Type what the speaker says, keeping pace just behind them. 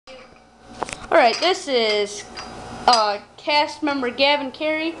Alright, this is cast member Gavin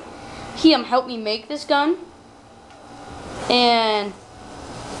Carey. He helped me make this gun. And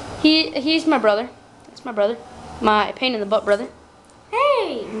he's my brother. That's my brother. My pain in the butt brother.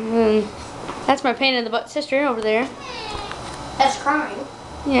 Hey! And that's my pain in the butt sister over there. That's crying.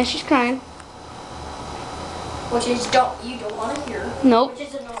 Yeah, she's crying. Which is you don't want to hear. Nope. Which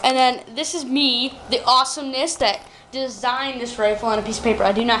is annoying. And then this is me, the awesomeness that designed this rifle on a piece of paper.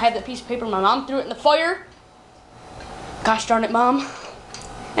 I do not have that piece of paper. My mom threw it in the fire. Gosh darn it, Mom.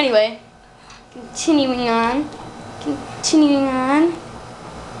 Anyway, continuing on.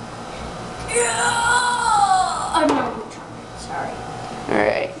 I'm not sorry.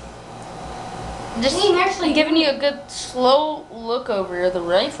 Alright. Just actually giving you a good slow look over the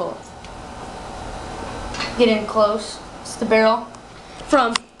rifle. Get in close. It's the barrel.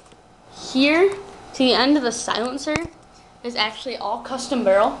 From here to the end of the silencer is actually all custom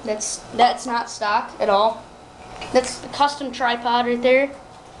barrel. That's not stock at all. That's the custom tripod right there.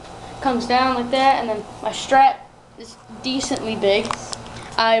 Comes down like that, and then my strap is decently big.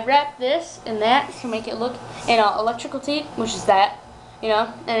 I wrap this and that to make it look in electrical tape, which is that, you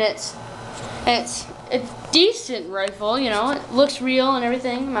know, and it's a decent rifle, you know. It looks real and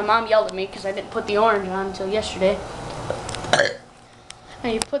everything. My mom yelled at me because I didn't put the orange on until yesterday. Now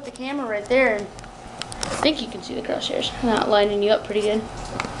you put the camera right there, and I think you can see the crosshairs. I'm not lining you up pretty good.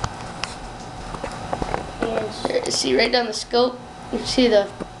 And you see right down the scope. You see the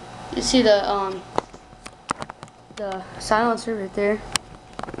silencer right there.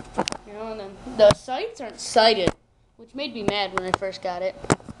 You know, and then the sights aren't sighted, which made me mad when I first got it.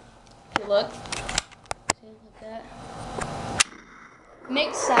 If you look, see like that.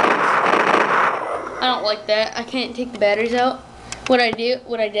 Mixed sights. I don't like that. I can't take the batteries out. What I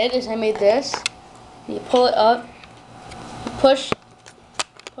did is I made this. You pull it up, push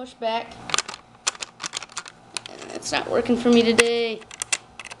back. It's not working for me today.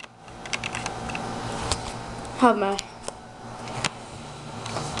 Have my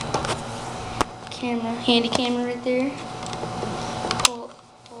camera, handy camera right there. Pull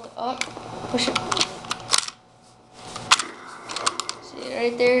it up, push it. See it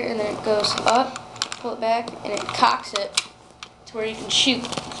right there, and then it goes up. Pull it back, and it cocks it to where you can shoot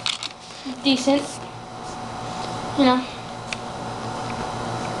decent. You know.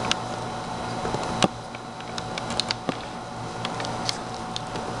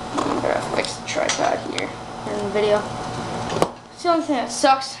 Fix the tripod here in the video. It's the only thing that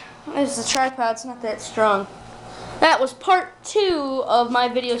sucks is the tripod's not that strong. That was part 2 of my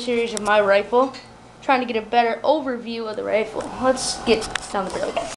video series of my rifle. Trying to get a better overview of the rifle. Let's get down the barrel.